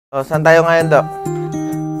So, saan tayo ngayon, Dok?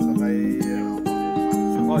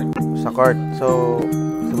 Sa court. So,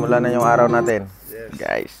 simulan na yung araw natin. Yes.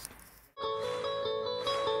 Guys.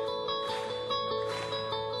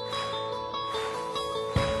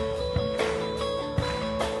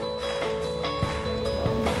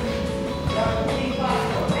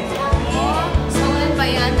 Solan ba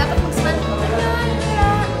yan? Dapat mag-stand ko na yan.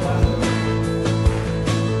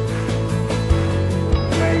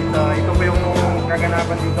 Guys, ito po yung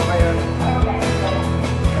kaganapan dito ngayon.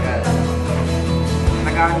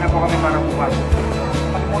 Nag-aanda po kami para bukas.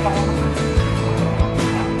 Palimutan ko.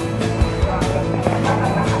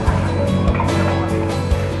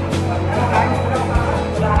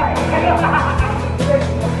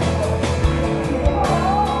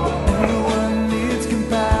 Everyone needs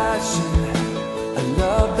compassion, a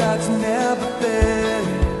love that's never fair.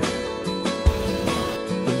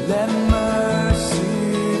 But let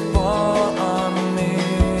mercy fall on me.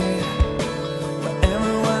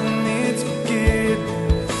 Everyone needs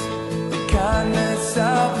forgiveness, the kindness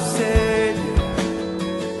of a Savior,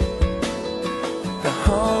 the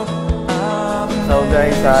hope of a So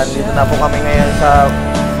guys, dito na po kami ngayon sa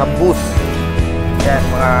bus. Yan,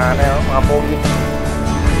 mga pogi.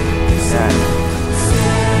 Yan.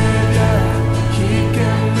 He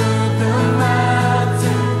can move the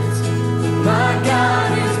mountains. My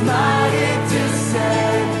God is mighty to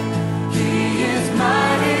save. He is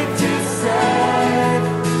mighty to save.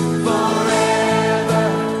 Forever,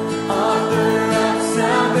 author of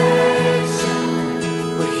salvation.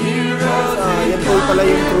 We're heroes in Yan po pala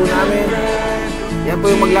yung crew namin. Yan po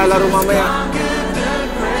yung maglalaro mamaya.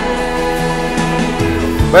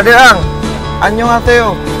 Brother Ang, anyo nga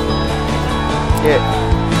tayo. Yeah.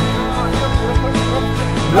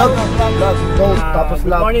 Vlog. Tapos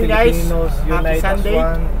good morning guys, happy Sunday.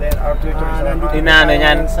 Then our future is Nandito Inaano tayo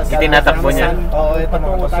niyan, sa itinatakbo niyan. Oo, ito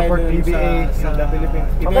Patungo mga tayo support dun PBA, sa the Philippines.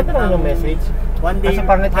 event Pagkat naman yung message. One day, Kasi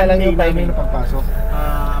pangit lang yung Monday timing namin. ng pagpasok.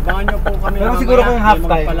 Abangan nyo po kami Pero mamaya, siguro kung may half mga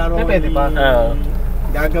time, palaro pwede pa.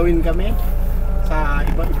 gagawin kami sa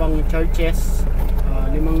iba't ibang churches.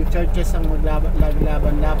 5 churches ang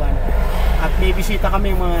maglaban-laban. At may bisita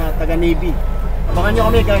kami mga taga-Navy. Abangan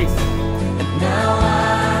nyo kami guys. now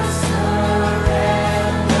I surrender.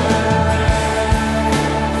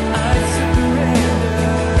 I surrender.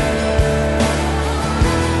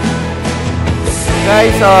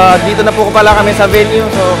 Guys, dito na po pala kami sa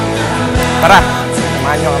venue. So, tara,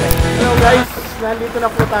 samahan nyo kami. Hello guys, nandito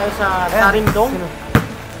na po tayo sa Taringdong.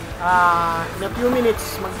 In a few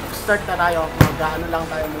minutes, mag-start na tayo. Mag-ano lang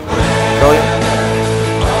tayo muna. So,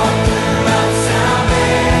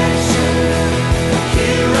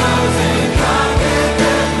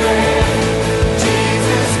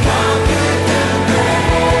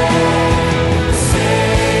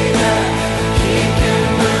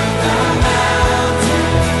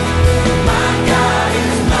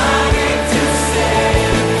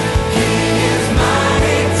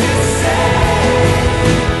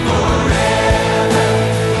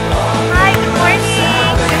 Hi, good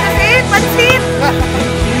morning! Pansit! Pansit!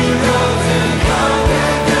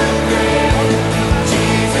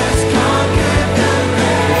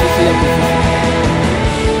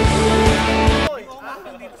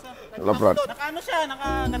 hello, bro. Naka-ano siya?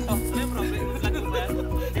 Naka-ganto. Ano bro? Vlog ko ba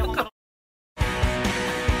yan?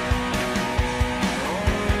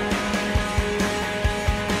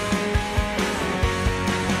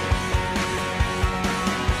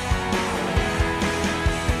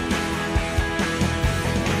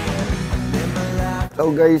 So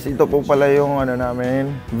guys, ito po pala yung ano namin,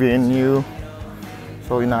 venue.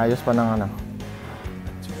 So inaayos pa ng ano.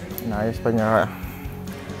 Inaayos pa niya.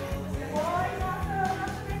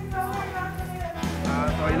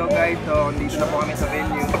 So hello guys, so dito na po kami sa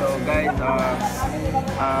venue. So guys,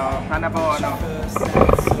 sana po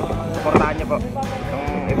supportahan niyo po yung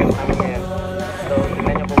event namin ngayon. So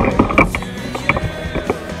tingnan niyo po guys.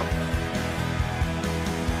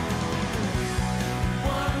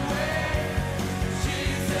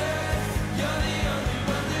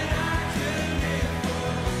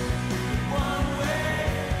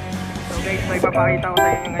 Guys, so ipapakita ko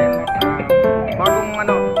sa inyo ngayon bagong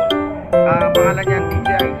pangalan yan,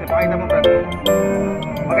 DJI. So ipakita mo, brad.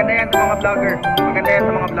 Maganda yan sa mga vlogger. Maganda yan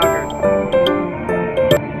sa mga vlogger.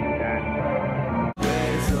 Yan.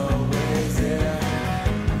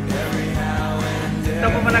 Ito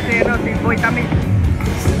po pala si Boy Tamis.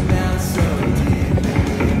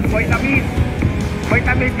 Boy Tamis. Boy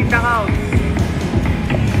Tamis in the house.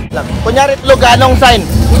 Kunyari itlog, anong sign?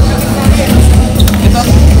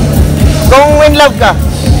 Kung in love ka.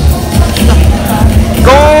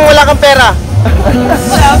 Kung wala kang pera.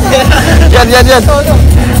 Yan.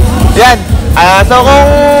 Yan. So kung...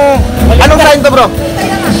 Anong sign to, bro?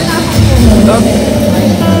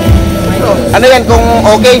 Ano yan? Kung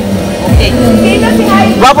okay? Okay.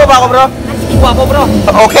 Gwapo ba ako, bro? Guwapo, bro.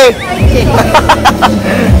 Okay.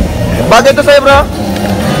 Bagay to sa'yo, bro?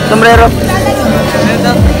 Sombrero.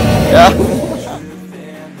 Yeah.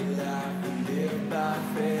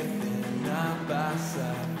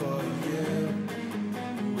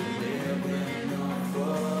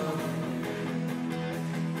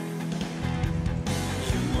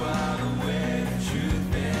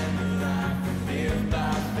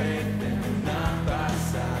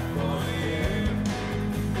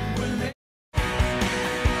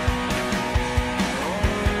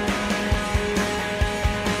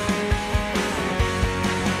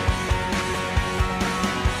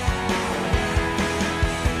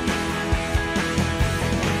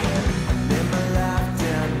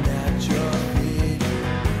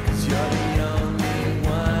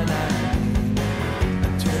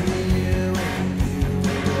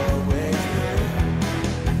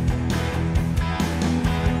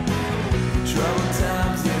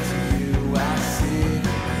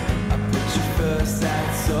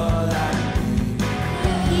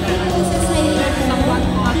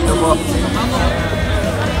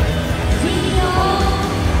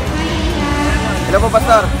 Hello po,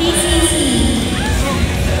 Pastor.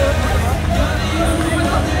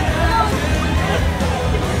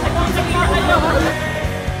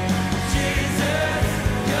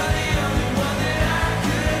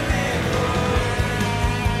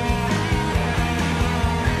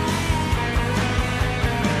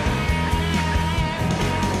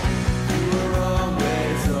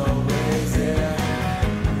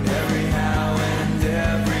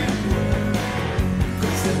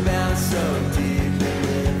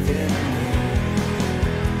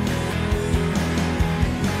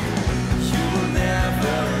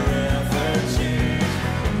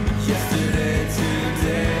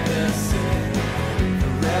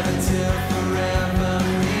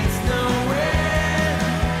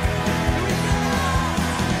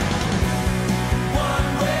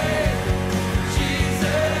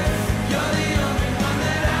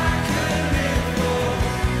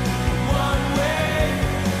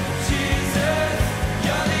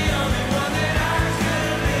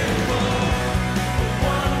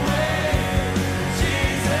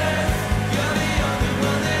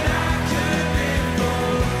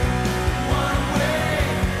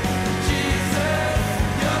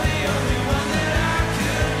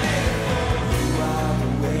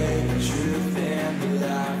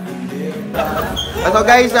 So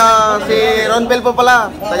guys, si Ronbel po pala,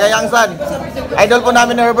 taga Yangsan. Idol po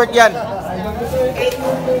namin ni Herbert yan.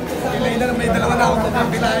 May dalawa na akong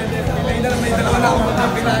pagkapilahin. May dalawa na akong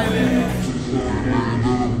pagkapilahin.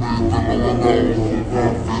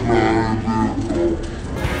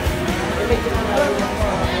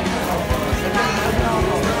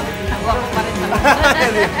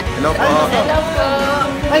 Hello po.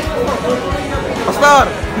 Pastor!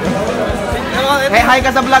 Hey, hi ka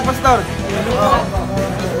sa vlog, Pastor.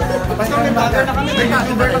 Pastor, may vlogger na kami. May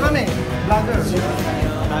YouTuber na kami. Vlogger.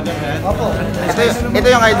 Opo. Ito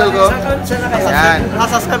yung idol ko. Yan.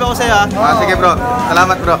 Nakasubscribe ako sa'yo, ha? Sige bro.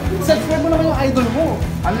 Salamat bro. Subscribe mo naman yung idol mo.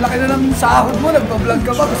 Ang laki na ng sahod mo, nagpa-vlog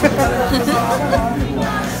ka ba?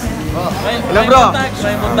 Hello bro.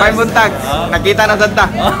 May buntag. Nakita na Santa.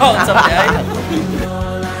 Oh, sabi ay.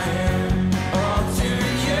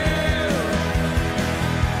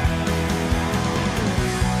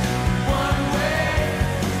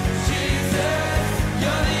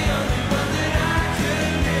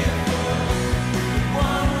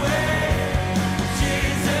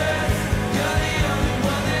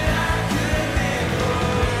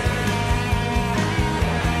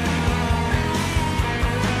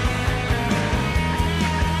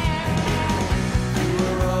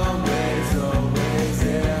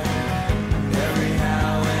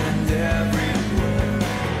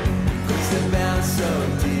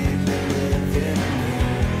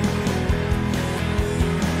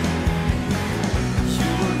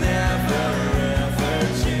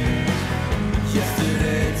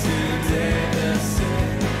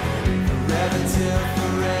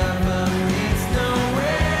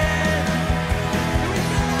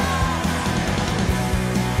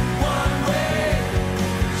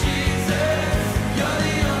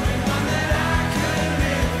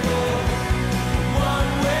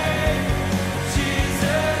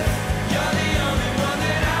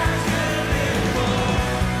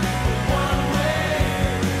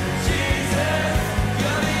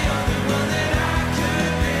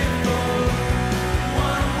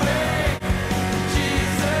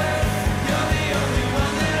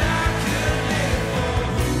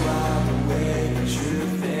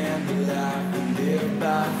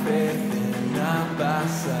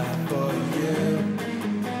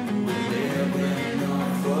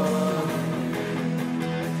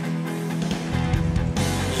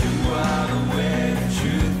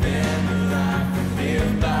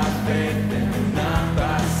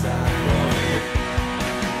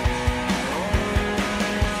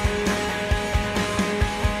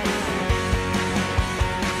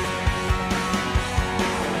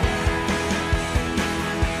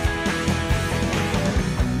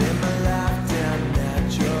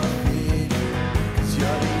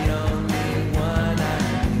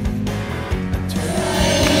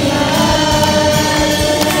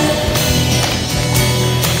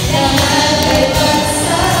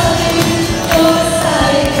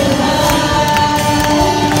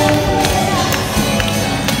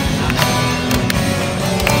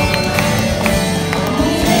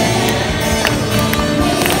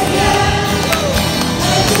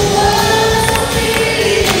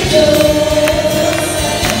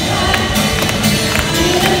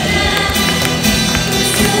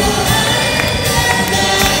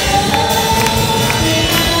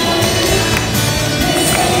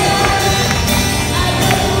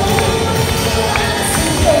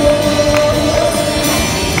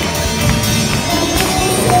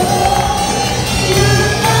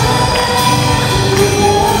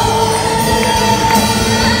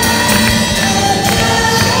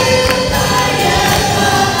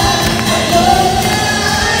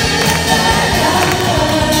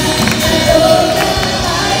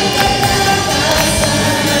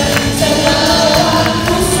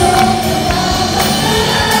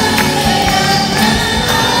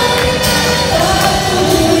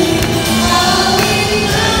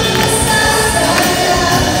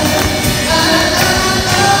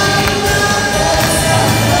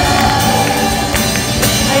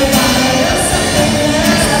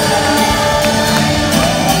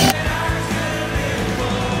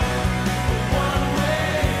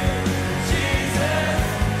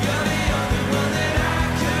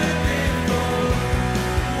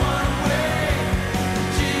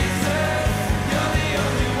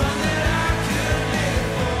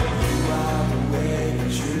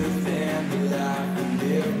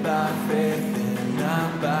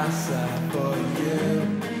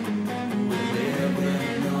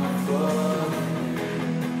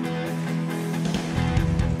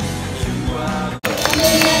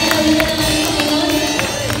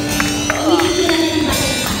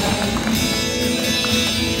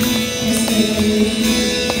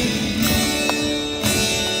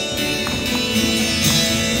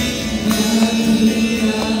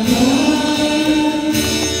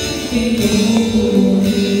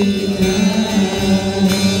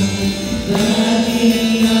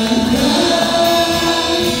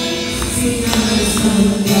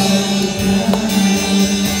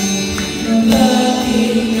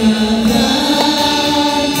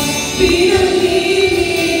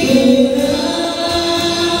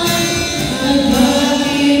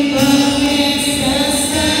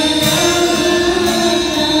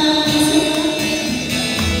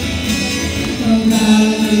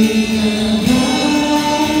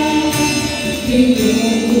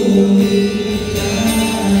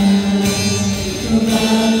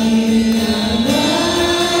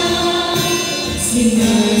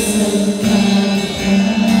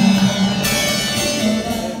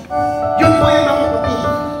 Yun po yung mga puti.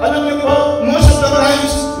 Alam niyo po, most of the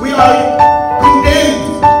times, we are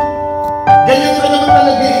condemned. Ganyan ka naman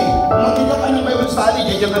talaga eh. Makita ka ng Bible study,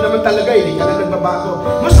 ganyan ka naman talaga eh. Hindi ka na nagbabago.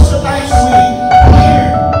 Most of the times, we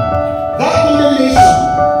hear that condemnation.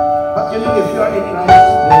 But you know, if you are in Christ,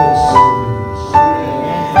 there is no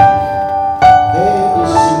condemnation. There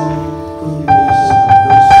is no condemnation of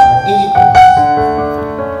those who are in Christ.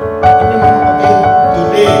 Hindi mga kapatid,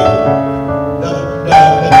 today, the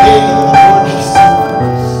day that the Lord has given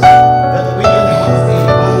us, that we can have a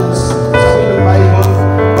balance. Sabi ng Bible,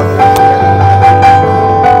 pagkakagaling natin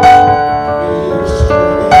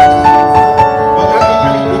wag natin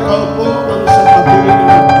kaling ikaw po ang sa patuloy ng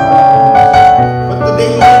balance. But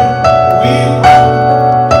today, Lord, we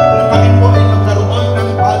na kami po ay magkaroon ng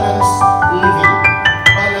balanced living,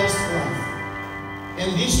 balanced life. And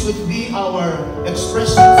this would be our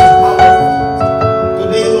expressions of our faith.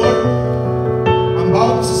 Today, Lord, ang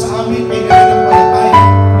bawat isa sa amin ay nananampalataya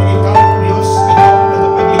na Ikaw, Diyos, Ikaw ang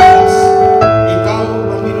tagapagligtas. Ikaw,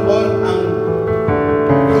 Panginoon, ang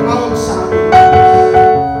tumawag sa amin.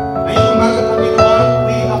 Ngayong umaga, Panginoon,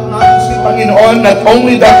 we acknowledge you, Panginoon, not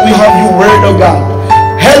only that we have your word, O God,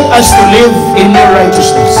 help us to live in your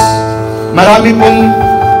righteousness. Marami pong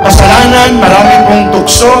kasalanan, marami pong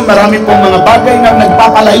tukso, marami pong mga bagay na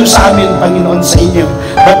nagpapalayo sa amin, Panginoon, sa inyo.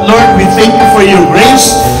 But Lord, we thank you for your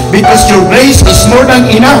grace, because your grace is more than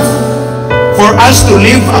enough for us to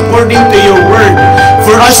live according to your word,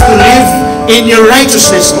 for us to live in your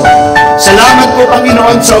righteousness, Lord. Salamat po,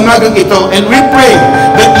 Panginoon, sa umagang ito, and we pray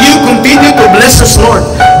that you continue to bless us, Lord.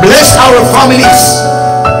 Bless our families,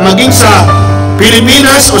 maging sa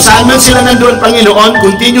Pilipinas o saan man sila nandoon, Panginoon,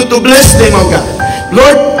 continue to bless them, O God.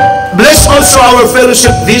 Lord, bless also our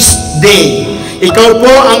fellowship this day. Ikaw po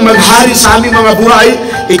ang maghari sa aming mga buhay.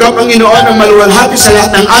 Ikaw, Panginoon, ang maluwalhati sa lahat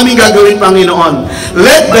ng aming gagawin, Panginoon.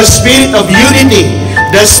 Let the spirit of unity,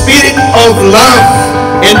 the spirit of love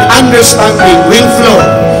and understanding will flow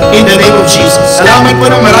in the name of Jesus. Salamat po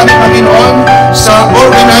ng marami, Panginoon, sa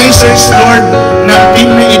organizers, Lord, ng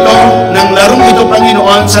team na ito, ng larong ito,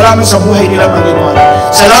 Panginoon. Salamat sa buhay nila, Panginoon.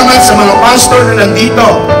 Salamat sa mga pastor na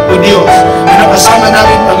nandito, O Diyos, na nakasama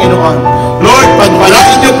namin, Panginoon. Lord,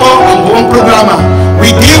 pagpalain niyo po ang buong programa. We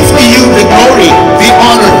give to you the glory, the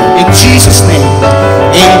honor, in Jesus' name.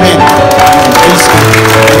 Amen. Praise God.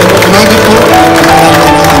 Umaga po.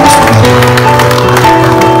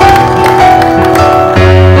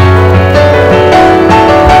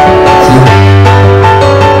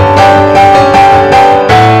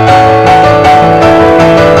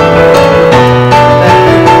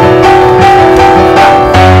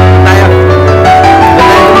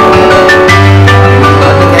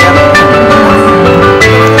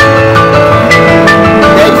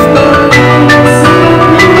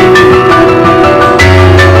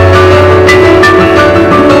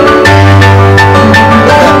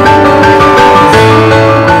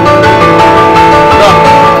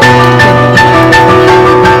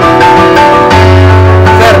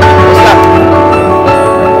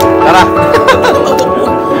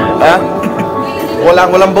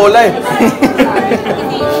 Walang bola eh.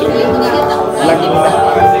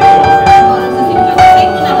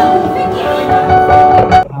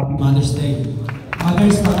 Mother's Day.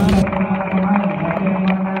 Mothers, pakilap po mga kamay. Dati ang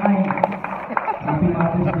mga nanay. Happy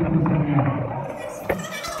Mother's Day po sa inyo.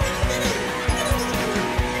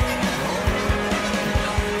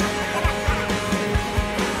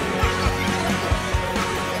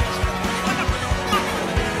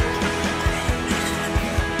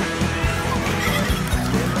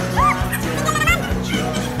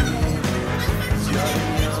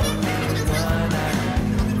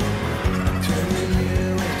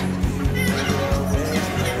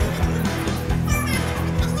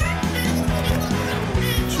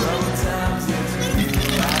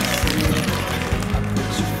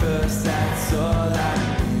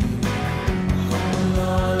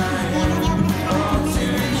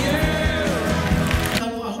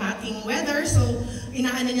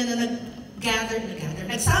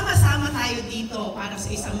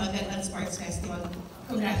 isang magandang sports festival.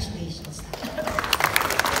 Congratulations.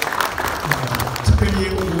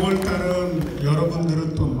 특별히 5월달은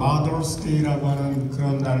여러분들은 또 Mother's Day라고 하는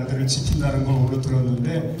그런 날들을 지킨다는 걸 오늘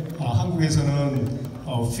들었는데 한국에서는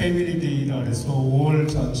Family Day라 그래서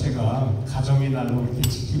 5월 전체가 가정의 날로 이렇게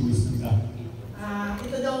지키고 있습니다.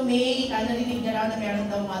 Ito daw May, narinig na raw na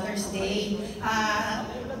meron daw Mother's Day.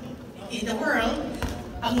 In the world,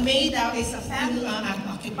 ang May daw is a family,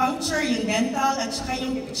 acupuncture, yung dental, at saka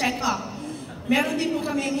yung check-up. Meron din po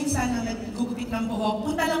kami minsan na nagugupit ng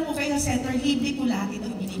buhok. Punta lang po kayo sa center, libre po lahat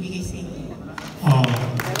itong binibigay sa inyo.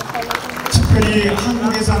 특별히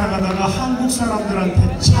한국에 살아가다가 한국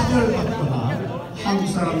사람들한테 차별받거나 한국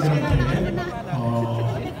사람들한테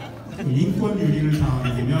인권 유린을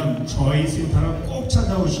당하게 되면 저희 센터를 꼭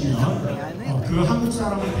찾아오시면 그 한국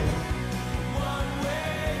사람한테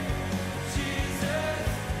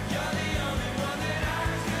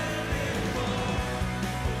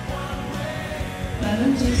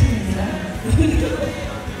나는 제이슨입니다.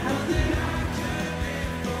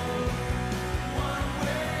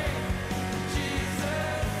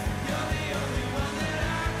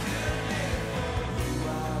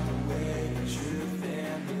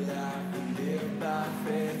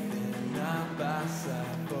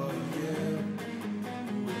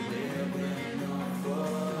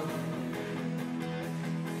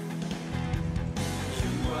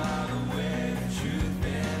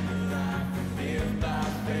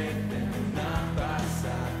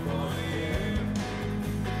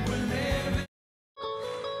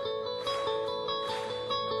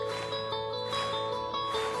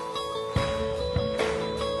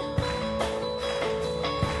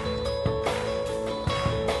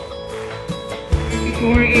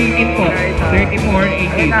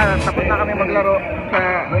 Tapos na kami maglaro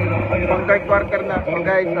sa pang-guard quarter na. So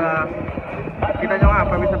guys, kita nyo nga,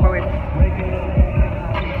 pawis na pawis.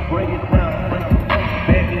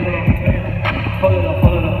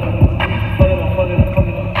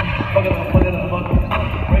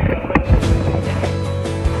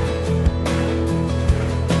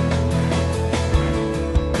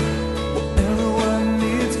 Everyone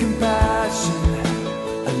needs compassion,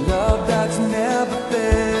 a love that's never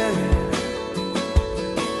fair.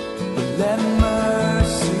 But let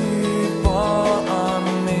mercy fall on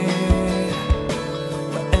me.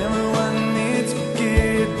 Everyone needs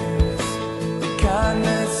forgiveness, the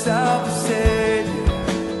kindness of a Savior,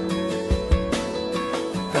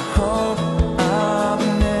 the hope of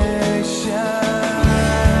nations.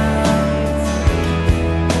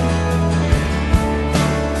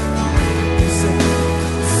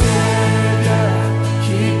 Savior,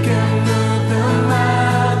 He can move the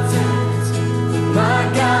mountains. My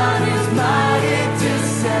God is mighty to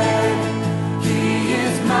save. He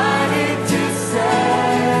is mighty to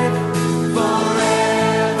save.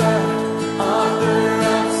 Forever, author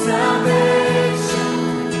of salvation.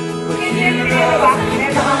 But He rose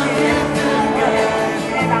and conquered the grave.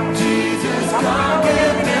 Jesus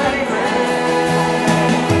conquered the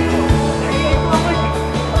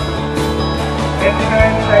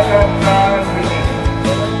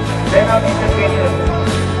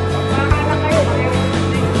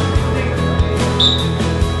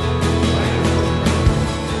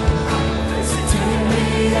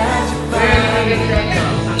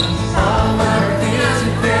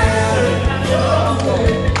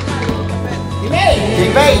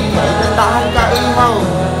Jimmy, tahan ka ihaw.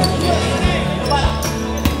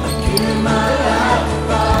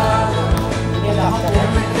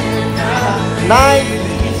 9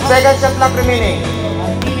 seconds shot clock remaining.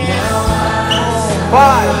 5,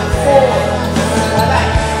 4.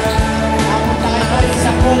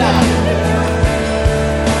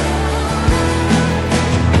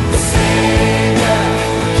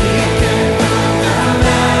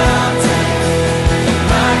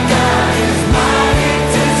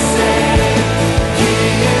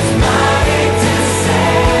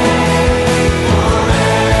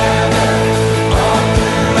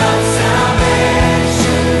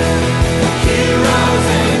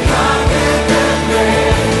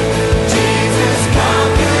 Jesus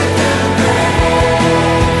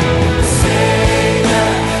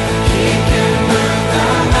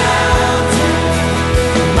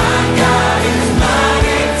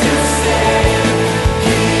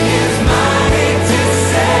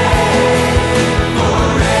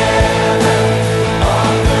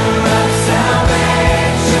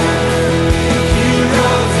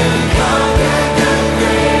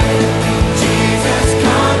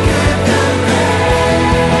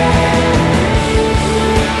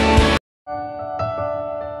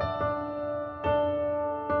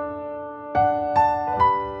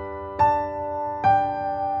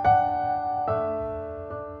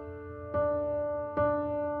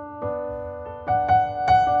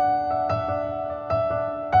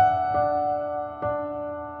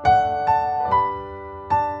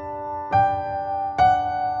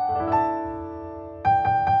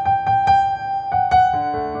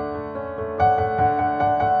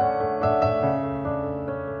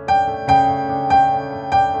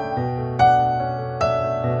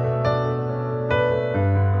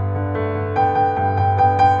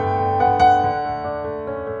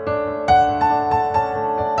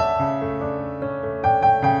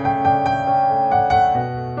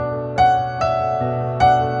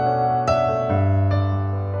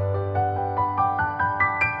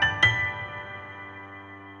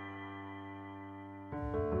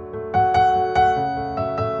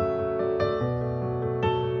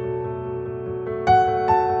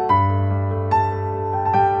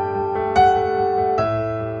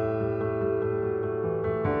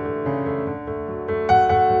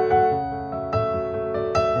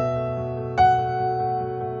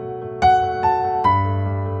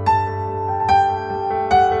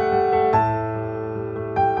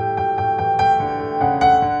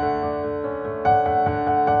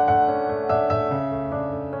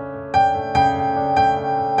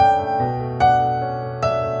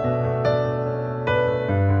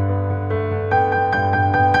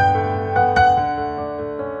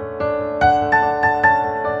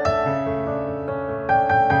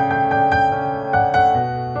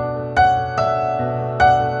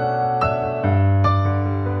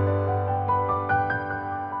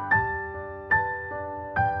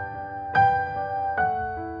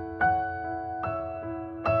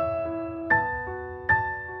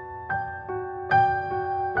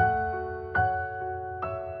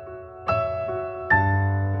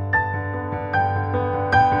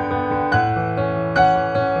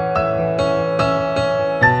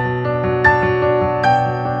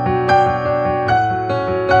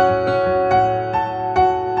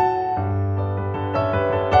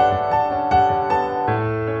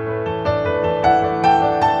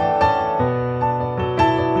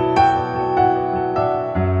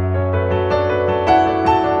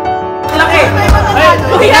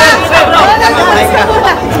Kuya!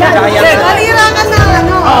 Marira ka na,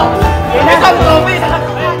 ano? Ito, trophy!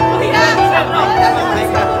 Kuya!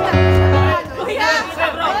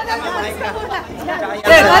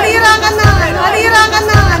 Marira ka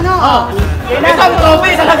na, ano? Ito,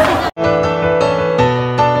 trophy!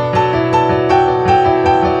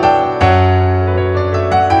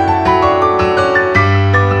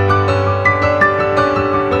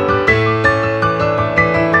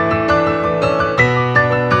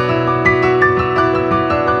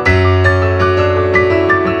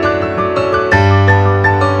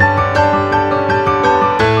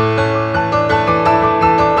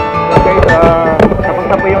 Tapos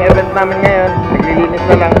na po yung event namin ngayon, naglilinis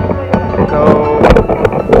na lang. So,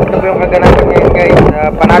 ito po yung kaganapan ngayon guys.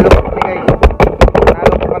 Panalo po kami guys.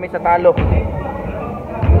 Panalo po kami sa talo.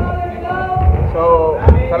 So,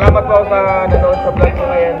 salamat po sa nanood sa vlog ko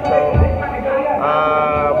ngayon. So,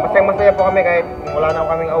 masaya po kami kahit wala na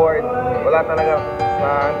kaming award. Wala talaga sa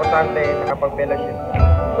importante sa kapag-fellowship.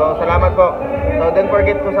 So, salamat po. So, don't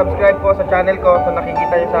forget to subscribe po sa channel ko. So,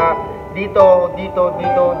 nakikita nyo sa dito,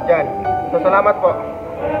 dyan. So, salamat po.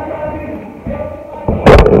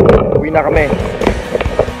 Uwi na kami.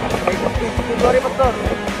 Sorry, Pastor.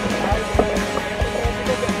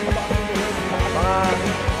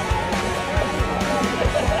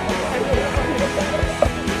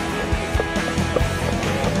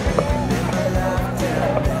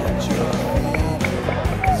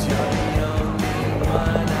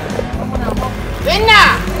 Win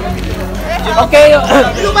na! Okay.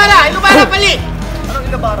 Ilubara pali! Anong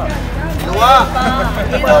ilubara?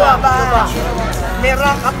 Ilubara.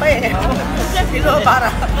 Meron ka pa eh. Ilubara.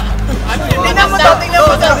 Tingnan mo to.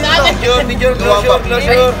 Video,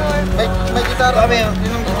 closure. May gitara kami.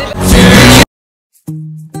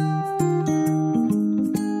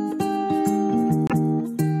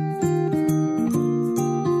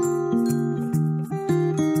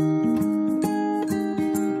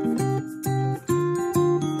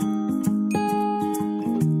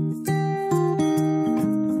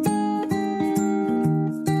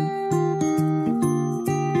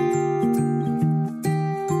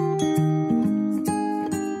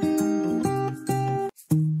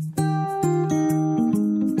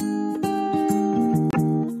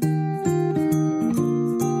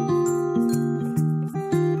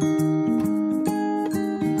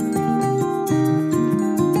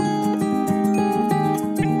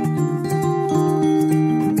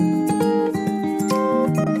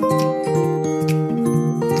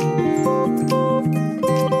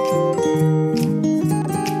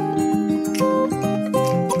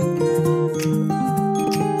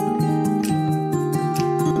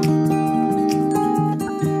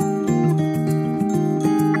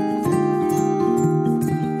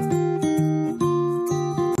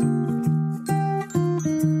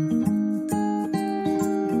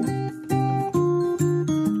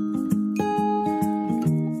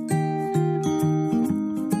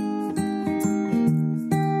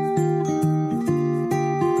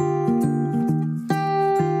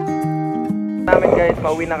 namin guys,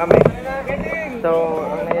 pauwi na kami. So,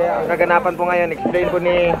 ang kaganapan po ngayon, explain po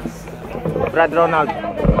ni Brad Ronald.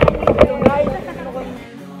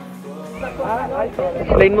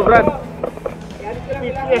 Explain mo, Brad.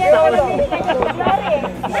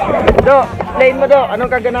 Do, explain mo, Do. Anong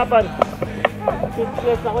kaganapan?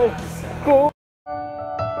 Speechless ako eh. Cool.